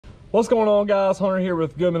What's going on, guys? Hunter here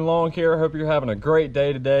with Goodman Lawn Care. Hope you're having a great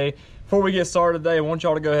day today. Before we get started today, I want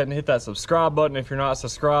y'all to go ahead and hit that subscribe button if you're not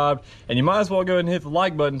subscribed, and you might as well go ahead and hit the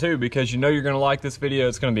like button too, because you know you're going to like this video.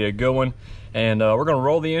 It's going to be a good one, and we're going to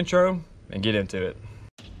roll the intro and get into it.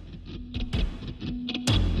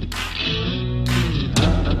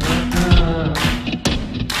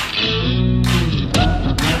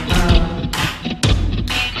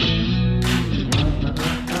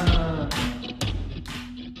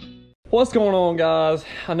 What's going on, guys?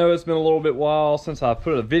 I know it's been a little bit while since I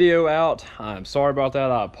put a video out. I'm sorry about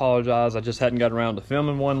that. I apologize. I just hadn't gotten around to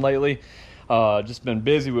filming one lately. Just been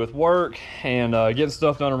busy with work and getting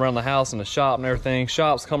stuff done around the house and the shop and everything.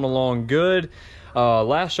 Shop's coming along good.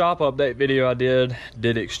 Last shop update video I did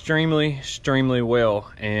extremely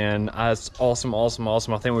well, and it's awesome. I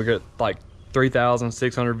think we got like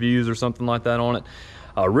 3,600 views or something like that on it.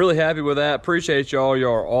 Really happy with that. Appreciate y'all.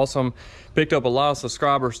 Y'all are awesome. Picked up a lot of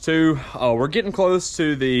subscribers too. We're getting close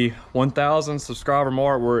to the 1,000 subscriber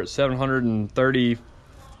mark. We're at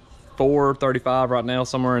 734, 35 right now,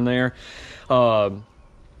 somewhere in there.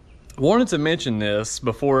 Wanted to mention this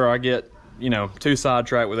before I get, too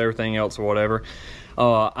sidetracked with everything else or whatever.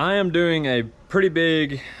 I am doing a pretty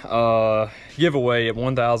big giveaway at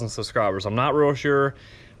 1,000 subscribers. I'm not real sure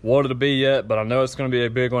what it'll be yet, but I know it's going to be a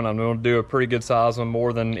big one. I'm going to do a pretty good size one,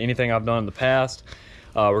 more than anything I've done in the past.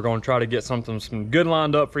 We're going to try to get some good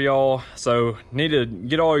lined up for y'all. So need to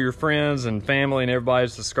get all your friends and family and everybody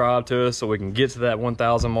to subscribe to us so we can get to that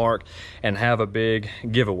 1,000 mark and have a big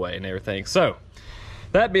giveaway and everything. So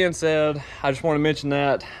that being said, I just want to mention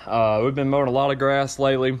that we've been mowing a lot of grass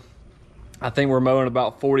lately. I think we're mowing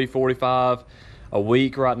about 40-45 a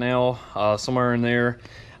week right now, somewhere in there.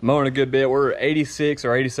 Mowing a good bit. We're at 86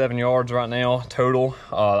 or 87 yards right now total.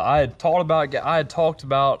 I had talked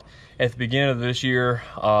about at the beginning of this year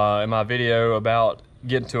in my video about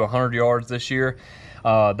getting to 100 yards this year.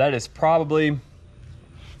 That is probably,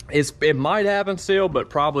 it might happen still, but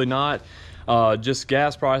probably not. Just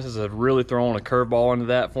gas prices have really thrown a curveball into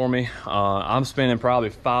that for me. I'm spending probably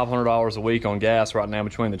 $500 a week on gas right now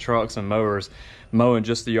between the trucks and mowers, mowing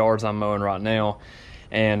just the yards I'm mowing right now.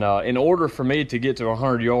 And in order for me to get to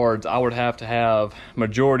 100 yards, I would have to have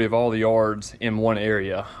majority of all the yards in one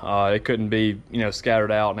area. It couldn't be,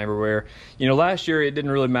 scattered out and everywhere. Last year it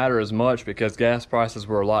didn't really matter as much because gas prices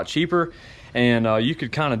were a lot cheaper, and you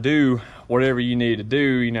could kind of do whatever you need to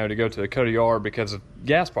do, to go to a cut of yard because of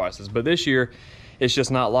gas prices. But this year, it's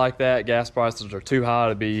just not like that. Gas prices are too high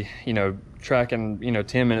to be, tracking,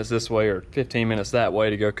 10 minutes this way or 15 minutes that way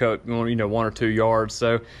to go cut, 1 or 2 yards.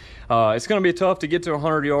 So it's going to be tough to get to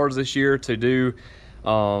 100 yards this year to do,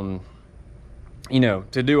 to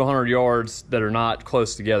do 100 yards that are not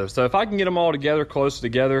close together. So if I can get them all together, close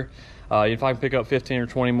together, if I can pick up 15 or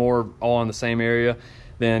 20 more all in the same area,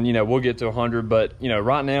 then, we'll get to 100. But,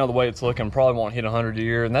 right now, the way it's looking, probably won't hit 100 a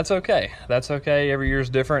year, and that's okay. That's okay. Every year is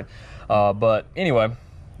different. But anyway,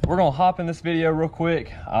 we're going to hop in this video real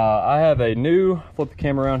quick. I have a new, flip the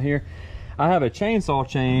camera around here. I have a chainsaw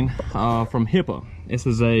chain from HIPA. This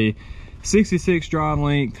is a 66 drive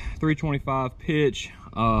length, 325 pitch,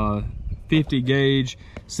 50 gauge,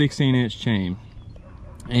 16-inch chain.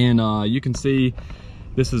 And you can see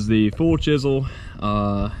this is the full chisel.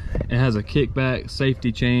 It has a kickback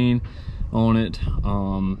safety chain on it.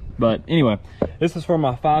 But anyway, this is for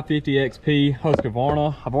my 550 XP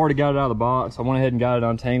Husqvarna. I've already got it out of the box. I went ahead and got it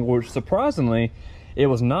untangled, which surprisingly, it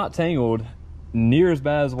was not tangled near as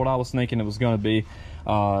bad as what I was thinking it was going to be.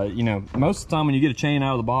 Most of the time when you get a chain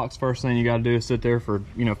out of the box, first thing you got to do is sit there for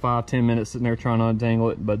 5-10 minutes sitting there trying to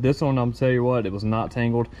untangle it. But this one, I'm gonna tell you what, it was not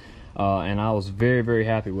tangled, and I was very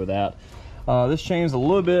happy with that. This chain's a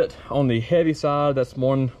little bit on the heavy side. That's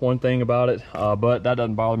one thing about it, but that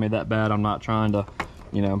doesn't bother me that bad. I'm not trying to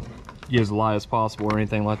get as light as possible or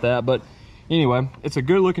anything like that. But anyway, it's a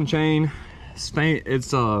good looking chain. It's pretty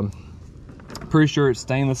sure it's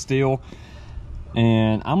stainless steel.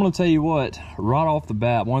 And I'm gonna tell you what, right off the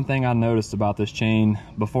bat, one thing I noticed about this chain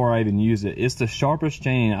before I even used it, it's the sharpest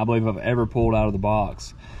chain I believe I've ever pulled out of the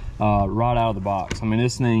box, right out of the box. I mean,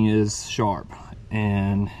 this thing is sharp,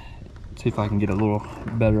 and see if I can get a little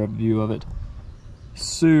better view of it.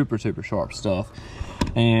 Super sharp stuff.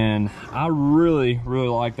 And I really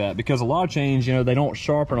like that, because a lot of chains, they don't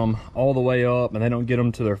sharpen them all the way up and they don't get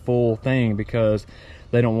them to their full thing because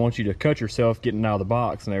they don't want you to cut yourself getting out of the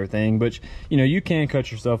box and everything. But you can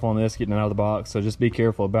cut yourself on this getting out of the box, so just be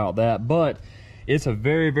careful about that. But it's a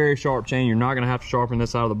very sharp chain. You're not going to have to sharpen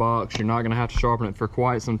this out of the box. You're not going to have to sharpen it for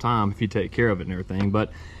quite some time if you take care of it and everything.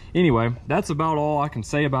 But anyway, that's about all I can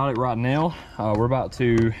say about it right now. We're about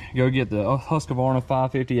to go get the Husqvarna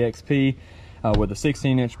 550 XP with a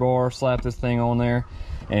 16-inch bar, slap this thing on there,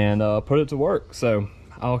 and put it to work. So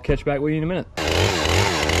I'll catch back with you in a minute.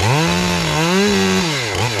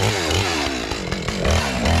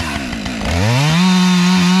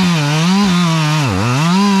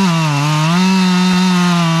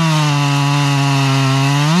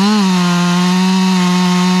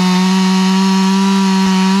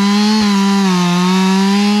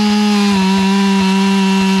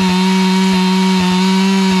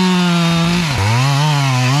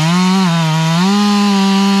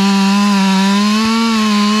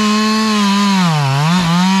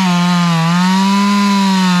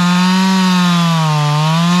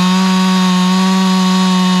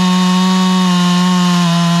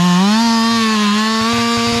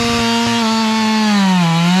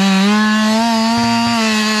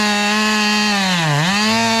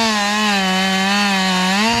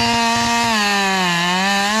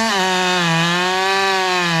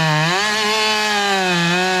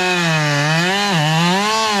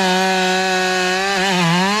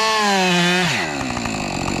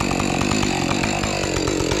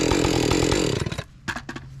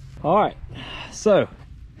 All right, so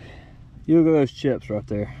you look at those chips right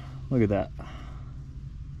there. Look at that.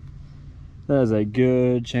 That is a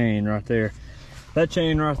good chain right there. That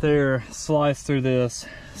chain right there sliced through this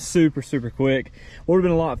super quick. Would have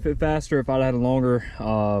been a lot faster if I'd had a longer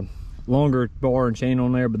bar and chain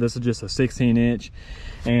on there, but this is just a 16-inch,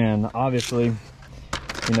 and obviously,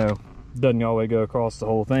 you know, doesn't always go across the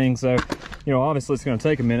whole thing. So, you know, obviously it's going to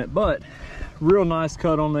take a minute, but real nice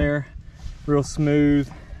cut on there, real smooth.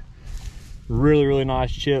 Really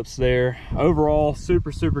nice chips there. Overall,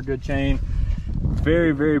 super good chain.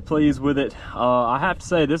 Very pleased with it. I have to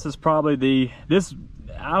say, this is probably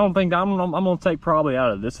I don't think I'm gonna take probably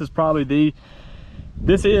out of it. This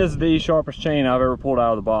is the sharpest chain I've ever pulled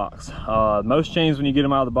out of the box. Most chains, when you get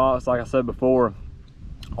them out of the box, like I said before,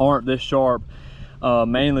 aren't this sharp,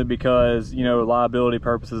 mainly because, you know, liability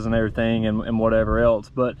purposes and everything and whatever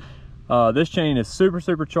else. But this chain is super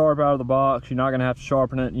sharp out of the box. You're not gonna have to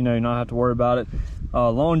sharpen it, you know, you're not have to worry about it.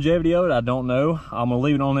 Longevity of it, I don't know. I'm gonna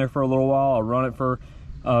leave it on there for a little while. I'll run it for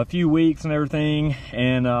a few weeks and everything,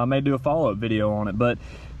 and I may do a follow-up video on it. But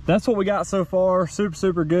that's what we got so far.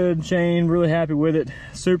 Super good chain, really happy with it.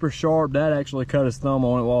 Super sharp. Dad actually cut his thumb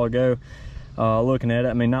on it a while ago, looking at it.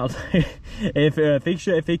 I mean, not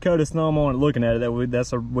if he cut his thumb on it looking at it, we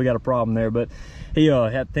got a problem there. But he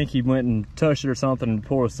I think he went and touched it or something and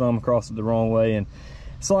pulled his thumb across it the wrong way and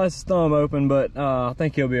sliced his thumb open. But I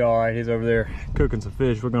think he'll be all right. He's over there cooking some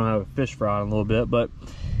fish. We're gonna have a fish fry in a little bit. But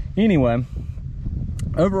anyway,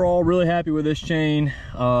 overall, really happy with this chain.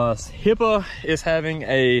 HIPA is having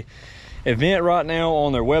a event right now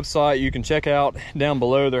on their website. You can check out down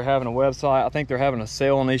below. They're having a website. I think they're having a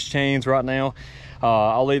sale on these chains right now.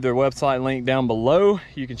 I'll leave their website link down below.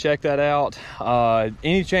 You can check that out.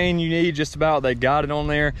 Any chain you need, just about, they got it on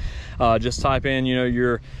there. Just type in, you know,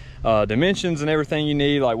 your dimensions and everything you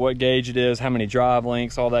need, like what gauge it is, how many drive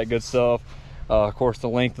links, all that good stuff. Of course, the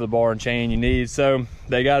length of the bar and chain you need. So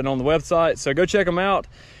they got it on the website, so go check them out.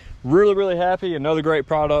 Really happy. Another great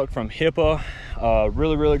product from HIPA.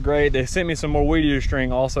 Really great. They sent me some more weed eater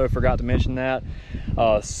string also, forgot to mention that.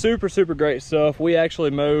 Super great stuff. We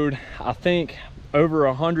actually mowed, I think, over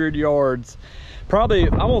 100 yards, probably,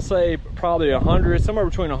 I'm gonna say probably 100, somewhere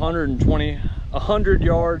between 100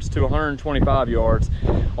 yards to 125 yards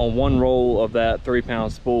on one roll of that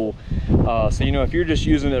 3-pound spool. So, you know, if you're just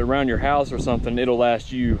using it around your house or something, it'll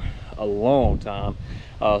last you a long time.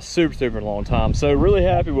 Super long time. So really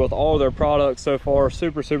happy with all their products so far.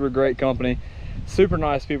 Super great company, super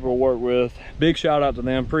nice people to work with. Big shout out to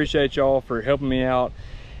them. Appreciate y'all for helping me out.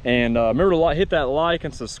 And remember to hit that like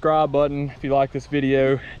and subscribe button if you like this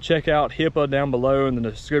video. Check out HIPA down below in the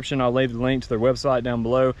description. I'll leave the link to their website down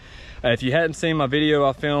below. If you hadn't seen my video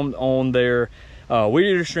I filmed on their weed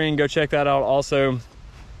eater string, go check that out also.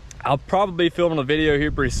 I'll probably be filming a video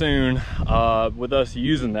here pretty soon with us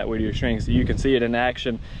using that weed eater string, so you can see it in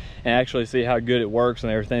action and actually see how good it works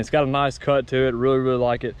and everything. It's got a nice cut to it. Really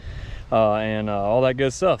like it, and all that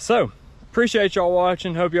good stuff. So appreciate y'all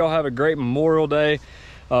watching. Hope y'all have a great Memorial Day.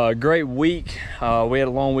 Great week. We had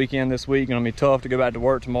a long weekend this week. Gonna be tough to go back to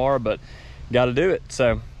work tomorrow, but got to do it.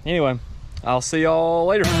 So anyway, I'll see y'all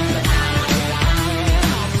later.